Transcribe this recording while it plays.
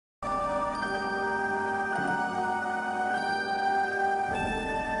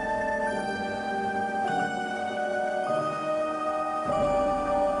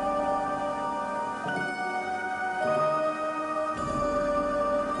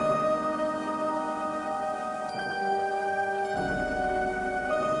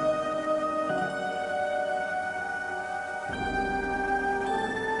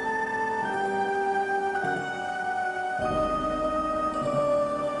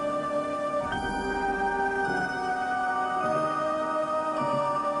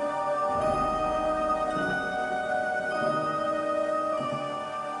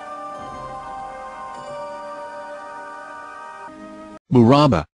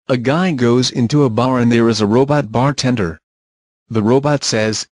Merhaba, a guy goes into a bar and there is a robot bartender. The robot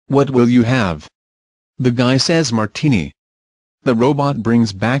says, "What will you have?" The guy says martini. The robot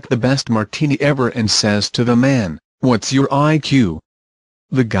brings back the best martini ever and says to the man, "What's your IQ?"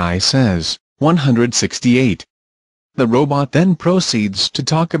 The guy says, 168. The robot then proceeds to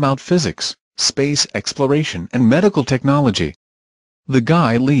talk about physics, space exploration and medical technology. The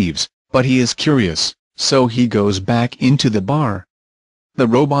guy leaves, but he is curious, so he goes back into the bar. The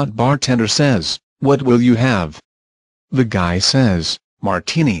robot bartender says, "What will you have?" The guy says,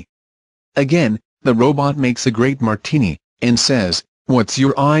 "Martini." Again, the robot makes a great martini, and says, "What's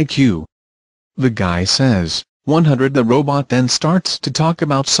your IQ?" The guy says, 100. The robot then starts to talk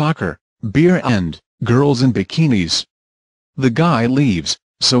about soccer, beer and girls in bikinis. The guy leaves,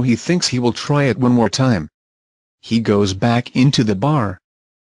 so he thinks he will try it one more time. He goes back into the bar.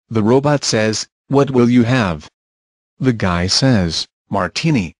 The robot says, "What will you have?" The guy says,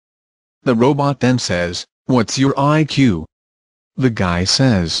 "Martini." The robot then says, "What's your IQ?" The guy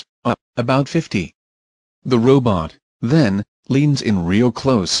says, about 50. The robot, then, leans in real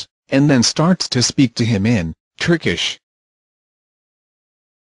close, and then starts to speak to him in Turkish.